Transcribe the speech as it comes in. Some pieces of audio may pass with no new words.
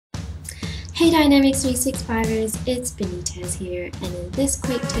Hey Dynamics 365ers, it's Benitez here, and in this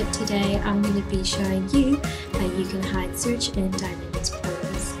quick tip today I'm going to be showing you how you can hide search in Dynamics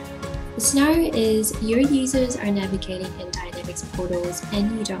portals. The scenario is your users are navigating in Dynamics portals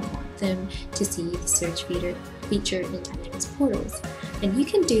and you don't want them to see the search feature in Dynamics portals. And you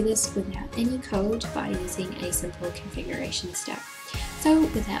can do this without any code by using a simple configuration step. So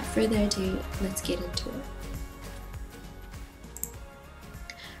without further ado, let's get into it.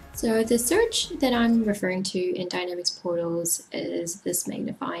 So the search that I'm referring to in Dynamics portals is this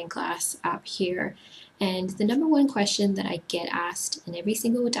magnifying glass up here. And the number one question that I get asked in every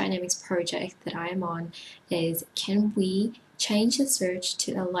single Dynamics project that I am on is, can we change the search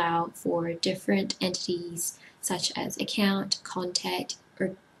to allow for different entities such as account, contact,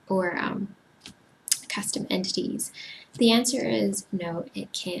 or custom entities? The answer is no,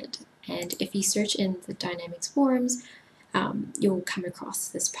 it can't. And if you search in the Dynamics forums, you'll come across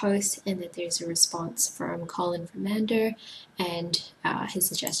this post, and that there's a response from Colin Vermander, and his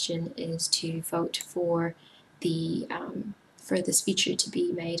suggestion is to vote for this feature to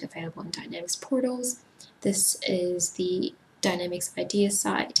be made available in Dynamics portals. This is the Dynamics Ideas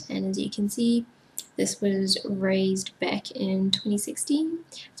site, and as you can see, this was raised back in 2016.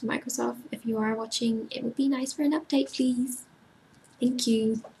 So Microsoft, if you are watching, it would be nice for an update, please. Thank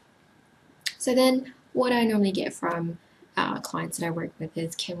you. So then, what I normally get from clients that I work with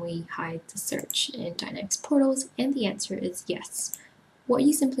is, can we hide the search in Dynamics portals? And the answer is yes. What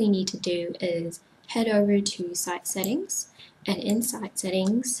you simply need to do is head over to site settings, and in site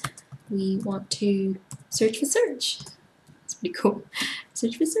settings we want to search for search. It's pretty cool.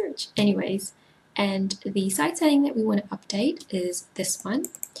 Search for search. Anyways, and the site setting that we want to update is this one.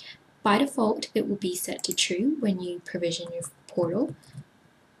 By default it will be set to true when you provision your portal.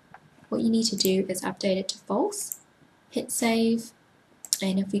 What you need to do is update it to false. Hit save,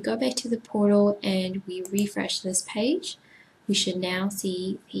 and if we go back to the portal and we refresh this page, we should now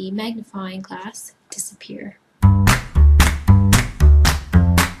see the magnifying glass disappear.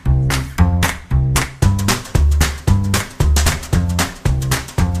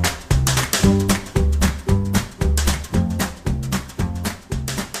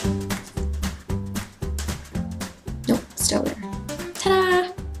 Nope, still there.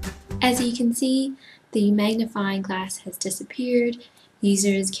 Ta-da! As you can see, the magnifying glass has disappeared,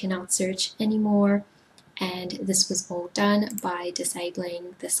 users cannot search anymore, and this was all done by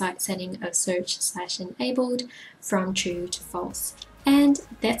disabling the site setting of search/enabled from true to false. And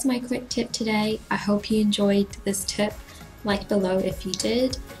that's my quick tip today. I hope you enjoyed this tip. Like below if you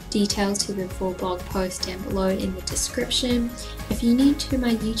did. Details to the full blog post down below in the description. If you're new to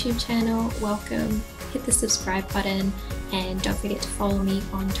my YouTube channel, welcome. Hit the subscribe button, and don't forget to follow me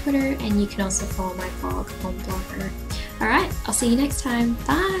on Twitter, and you can also follow my blog on Blogger. Alright, I'll see you next time.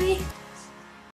 Bye!